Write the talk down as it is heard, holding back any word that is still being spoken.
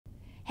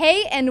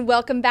Hey, and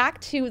welcome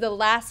back to The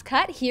Last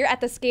Cut here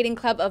at the Skating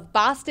Club of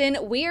Boston.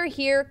 We are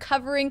here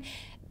covering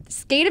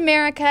Skate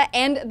America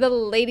and the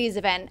ladies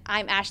event.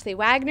 I'm Ashley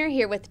Wagner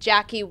here with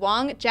Jackie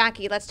Wong.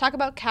 Jackie, let's talk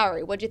about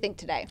Kaori. What'd you think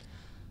today?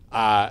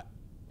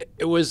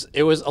 It was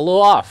a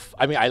little off.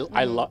 I mean,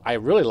 I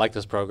really like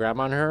this program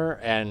on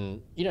her,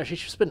 and you know, she's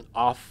just been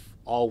off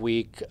all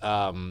week.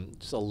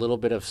 Just a little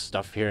bit of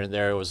stuff here and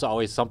there. It was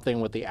always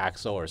something with the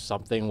axle or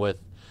something with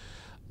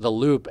the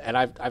loop, and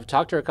I've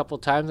talked to her a couple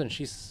of times, and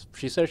she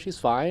says she's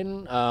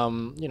fine.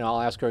 You know,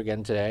 I'll ask her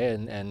again today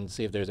and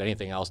see if there's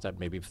anything else that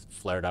maybe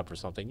flared up or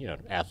something. You know,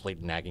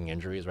 athlete nagging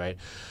injuries, right?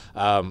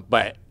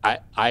 But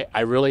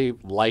I really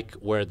like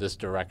where this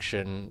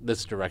direction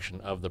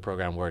of the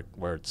program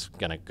where it's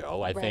gonna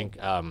go. I think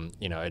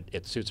you know,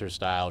 it suits her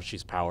style.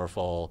 She's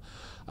powerful.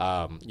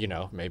 You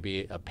know,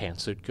 maybe a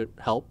pantsuit could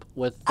help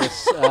with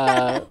this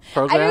program.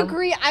 I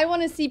agree. I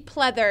want to see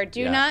pleather.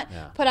 Do not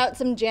put out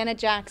some Janet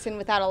Jackson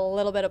without a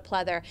little bit of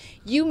pleather.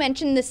 You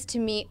mentioned this to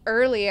me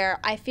earlier.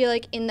 I feel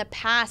like in the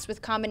past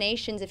with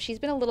combinations, if she's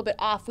been a little bit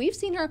off, we've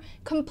seen her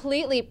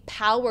completely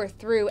power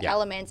through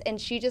elements, and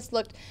she just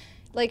looked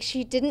like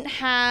she didn't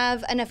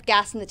have enough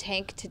gas in the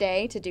tank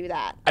today to do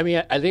that. I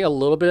mean, I think a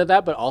little bit of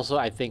that, but also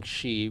I think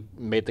she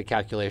made the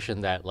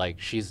calculation that like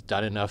she's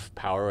done enough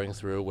powering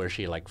through where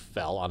she like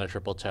fell on a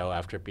triple toe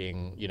after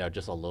being, you know,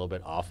 just a little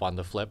bit off on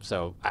the flip.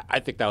 So I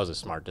think that was a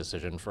smart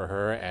decision for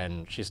her,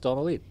 and she's still in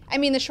the lead. I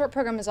mean, the short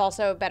program is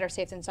also better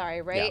safe than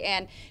sorry, right? Yeah.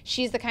 And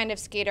she's the kind of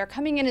skater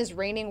coming in as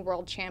reigning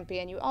world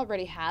champion. You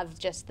already have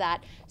just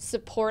that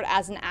support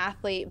as an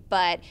athlete,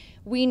 but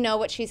we know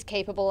what she's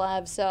capable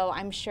of. So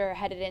I'm sure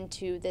headed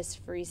into this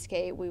free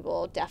skate, we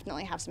will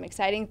definitely have some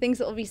exciting things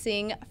that we'll be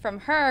seeing from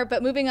her.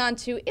 But moving on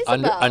to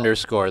Isabel.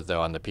 Underscored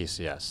though on the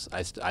PCS.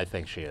 I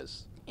think she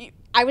is.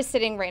 I was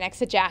sitting right next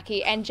to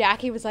Jackie, and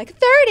Jackie was like,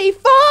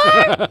 34!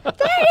 34!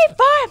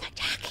 I'm like,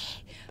 Jackie.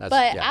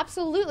 But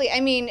absolutely, I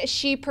mean,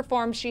 she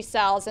performs, she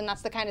sells, and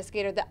that's the kind of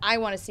skater that I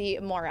want to see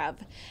more of.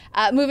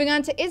 Moving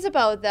on to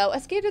Isabeau, though, a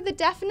skater that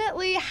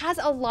definitely has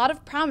a lot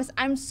of promise.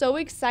 I'm so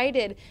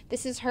excited.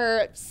 This is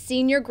her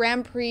senior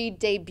Grand Prix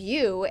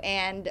debut,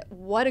 and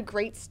what a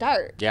great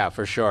start. Yeah,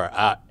 for sure.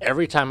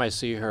 Every time I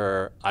see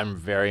her, I'm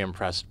very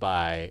impressed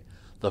by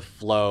the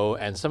flow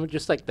and some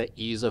just like the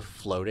ease of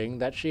floating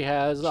that she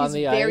has on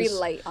the ice. She's very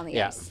light on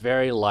the ice. Yeah,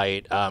 very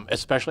light,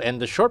 especially,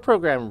 and the short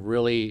program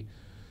really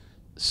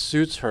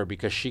suits her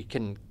because she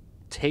can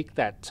take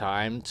that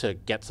time to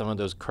get some of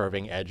those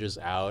curving edges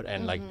out,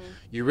 and like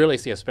you really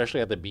see, especially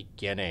at the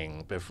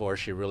beginning before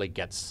she really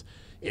gets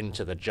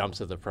into the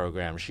jumps of the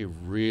program, she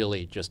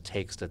really just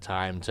takes the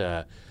time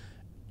to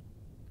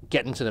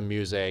get into the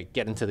music,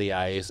 get into the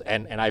ice,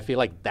 and I feel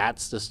like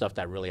that's the stuff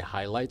that really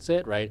highlights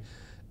it, right?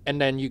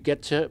 And then you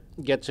get to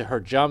her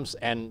jumps,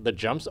 and the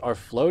jumps are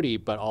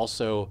floaty, but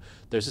also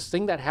there's this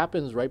thing that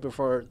happens right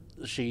before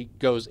she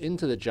goes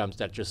into the jumps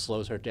that just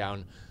slows her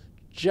down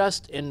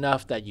just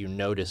enough that you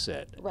notice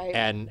it. Right.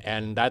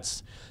 And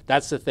that's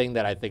the thing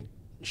that I think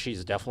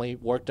she's definitely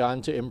worked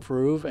on to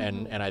improve,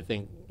 and I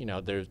think, you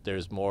know,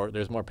 there's more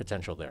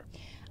potential there.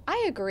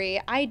 I agree.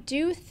 I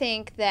do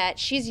think that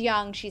she's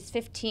young. She's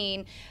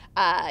 15.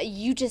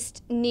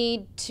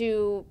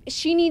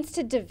 She needs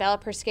to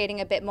develop her skating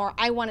a bit more.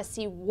 I want to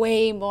see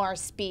way more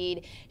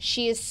speed.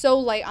 She is so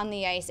light on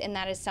the ice, and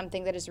that is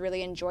something that is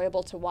really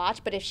enjoyable to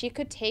watch. But if she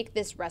could take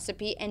this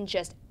recipe and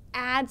just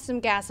add some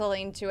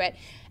gasoline to it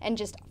and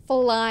just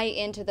fly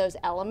into those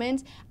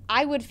elements,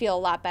 I would feel a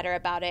lot better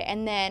about it.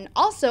 And then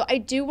also, I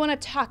do want to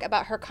talk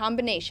about her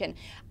combination.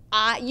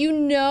 You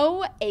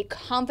know, a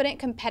confident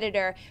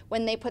competitor,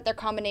 when they put their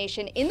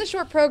combination in the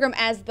short program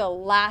as the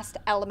last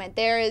element,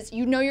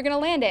 you know you're going to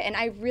land it, and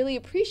I really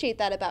appreciate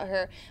that about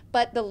her.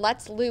 But the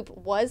Let's Loop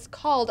was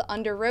called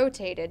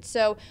under-rotated.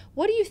 So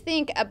what do you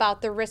think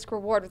about the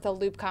risk-reward with the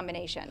loop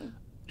combination?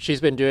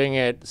 She's been doing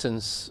it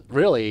since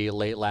really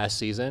late last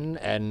season,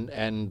 and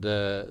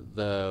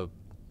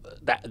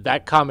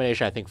that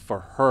combination, I think, for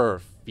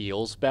her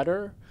feels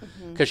better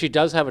because she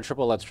does have a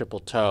triple Let's triple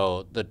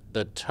toe.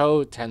 The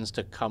toe tends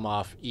to come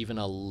off even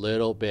a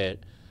little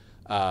bit,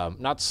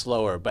 not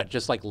slower, but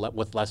just like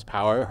with less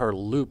power. Her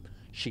loop,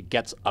 she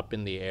gets up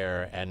in the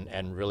air,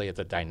 and really it's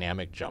a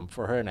dynamic jump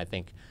for her. And I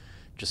think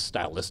just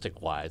stylistic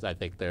wise, I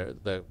think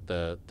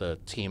the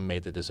team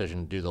made the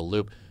decision to do the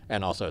loop,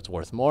 and also it's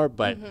worth more.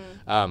 But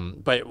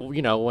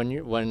you know, when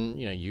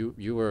you know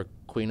you were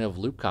queen of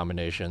loop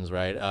combinations,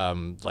 right?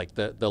 Like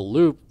the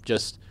loop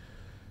just.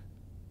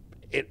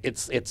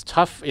 It's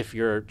tough if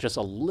you're just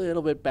a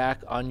little bit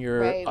back on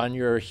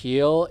your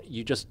heel.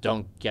 You just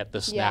don't get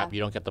the snap. Yeah.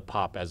 You don't get the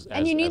pop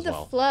and you need the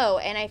well. flow.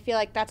 And I feel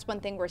like that's one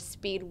thing where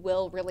speed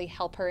will really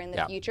help her in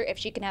the future. If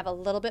she can have a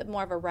little bit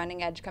more of a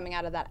running edge coming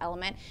out of that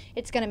element,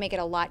 it's going to make it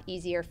a lot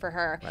easier for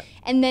her. Right.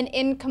 And then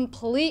in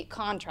complete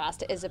contrast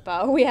to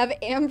Isabeau, we have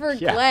Amber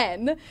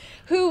Glenn,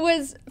 who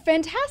was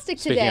fantastic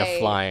today. Speaking of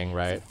flying,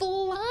 right?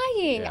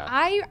 Flying. Yeah.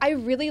 I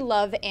really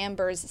love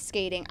Amber's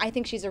skating. I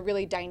think she's a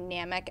really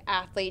dynamic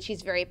athlete.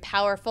 She's very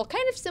powerful,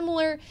 kind of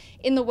similar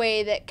in the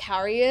way that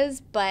Kaori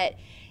is, but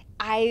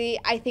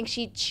I think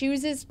she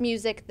chooses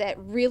music that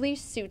really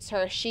suits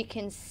her. She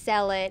can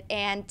sell it.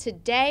 And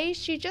today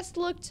she just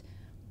looked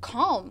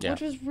calm,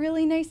 which was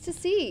really nice to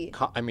see.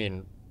 I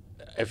mean,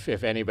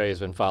 if anybody's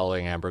been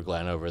following Amber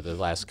Glenn over the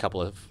last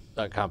couple of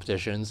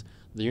competitions,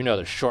 you know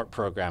the short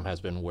program has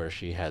been where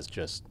she has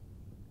just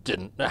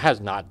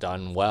has not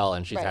done well,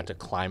 and she's had to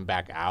climb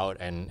back out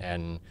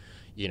and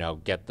you know,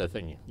 get the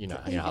thing, you know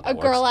how that a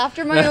works. girl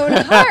after my own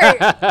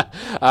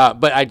heart.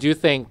 But I do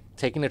think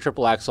taking the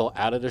triple axel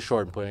out of the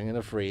short and putting it in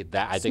the free,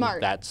 that I think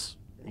that's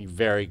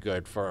very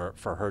good for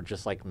her,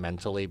 just like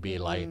mentally be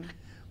like,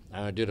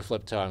 I'm going to do the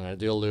flip toe, I'm going to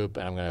do a loop,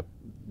 and I'm going to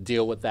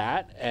deal with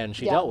that. And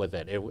she dealt with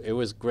it. It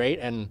was great.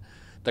 And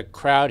the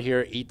crowd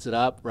here eats it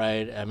up,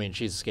 right? I mean,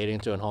 she's skating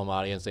to a home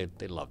audience.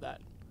 They love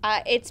that.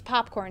 It's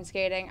popcorn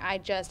skating. I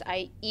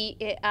eat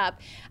it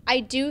up. I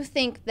do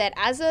think that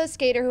as a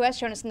skater who has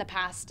shown us in the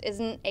past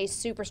isn't a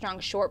super strong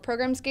short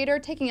program skater,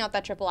 taking out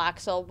that triple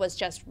axel was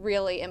just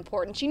really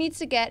important. She needs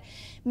to get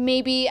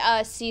maybe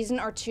a season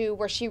or two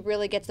where she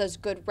really gets those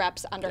good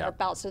reps under her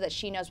belt so that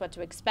she knows what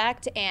to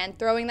expect. And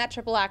throwing that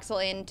triple axel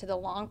into the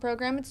long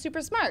program, it's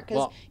super smart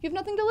because you have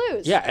nothing to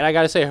lose. Yeah, and I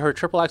got to say, her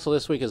triple axel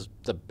this week is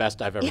the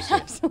best I've ever seen.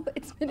 Absolutely.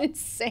 It's been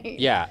insane.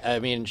 Yeah, I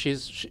mean,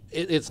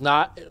 it's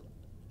not...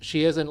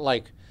 She isn't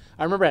like,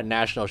 I remember at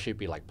National, she'd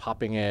be like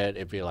popping it.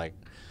 It'd be like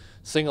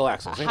single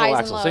axel, single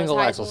axel, single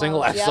axel,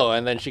 single axel.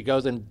 And then she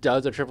goes and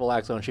does a triple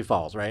axel and she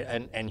falls, right?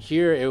 And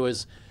here it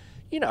was,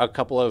 you know, a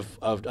couple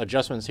of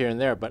adjustments here and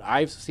there, but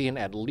I've seen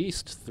at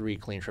least 3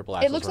 clean triple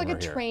axels. It looks like a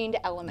trained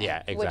element,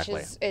 exactly. Which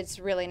is it's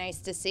really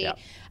nice to see.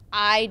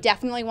 I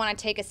definitely want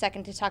to take a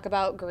second to talk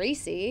about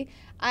Gracie.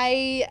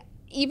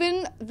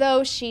 Even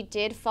though she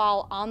did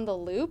fall on the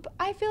loop,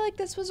 I feel like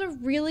this was a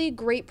really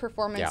great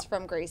performance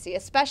from Gracie,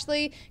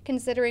 especially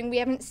considering we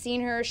haven't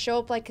seen her show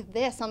up like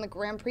this on the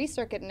Grand Prix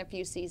circuit in a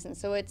few seasons.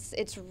 So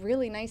it's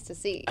really nice to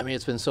see. I mean,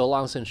 it's been so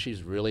long since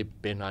she's really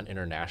been on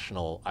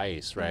international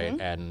ice, right?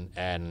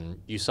 And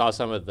you saw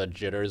some of the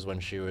jitters when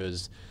she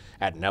was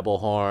at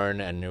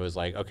Nebelhorn, and it was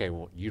like, okay,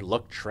 well, you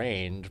look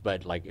trained,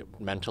 but like it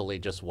mentally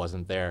just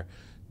wasn't there.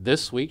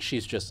 This week,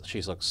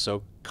 she's looked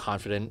so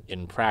confident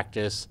in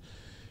practice.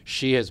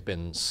 She has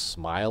been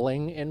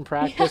smiling in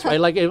practice,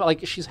 right?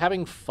 Like she's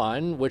having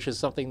fun, which is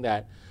something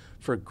that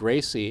for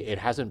Gracie, it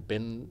hasn't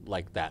been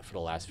like that for the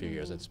last few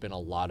years. It's been a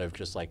lot of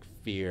just like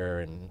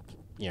fear and,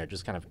 you know,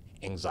 just kind of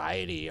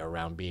anxiety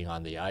around being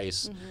on the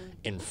ice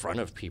in front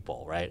of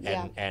people, right?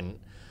 And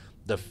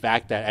the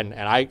fact that, and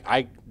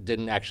I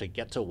didn't actually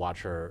get to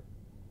watch her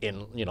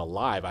in, you know,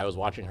 live. I was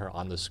watching her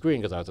on the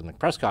screen because I was in the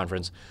press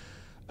conference.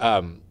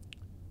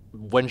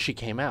 When she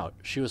came out,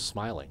 she was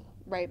smiling.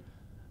 Right.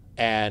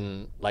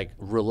 And like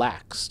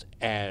relaxed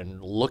and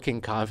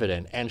looking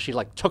confident, and she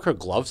like took her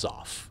gloves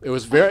off. It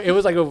was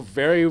like a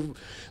very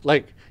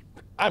like,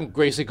 I'm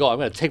Gracie Gold. I'm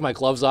gonna take my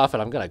gloves off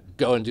and I'm gonna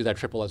go and do that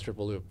triple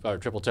loop or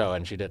triple toe,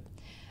 and she did.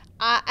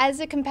 As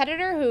a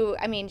competitor who,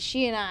 I mean,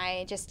 she and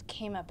I just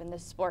came up in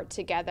this sport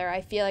together. I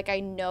feel like I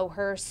know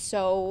her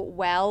so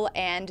well,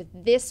 and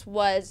this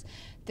was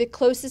the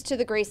closest to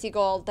the Gracie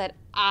Gold that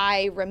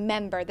I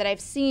remember, that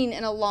I've seen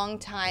in a long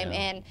time,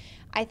 and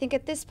I think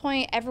at this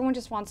point, everyone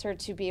just wants her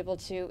to be able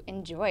to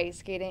enjoy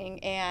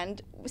skating,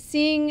 and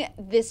seeing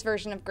this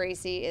version of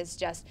Gracie is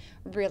just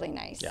really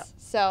nice. Yeah.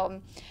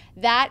 So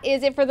that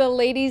is it for the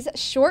ladies'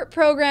 short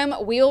program.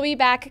 We will be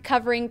back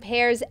covering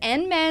pairs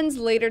and men's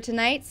later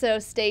tonight, so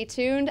stay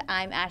tuned.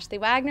 I'm Ashley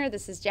Wagner.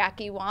 This is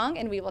Jackie Wong,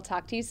 and we will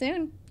talk to you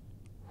soon.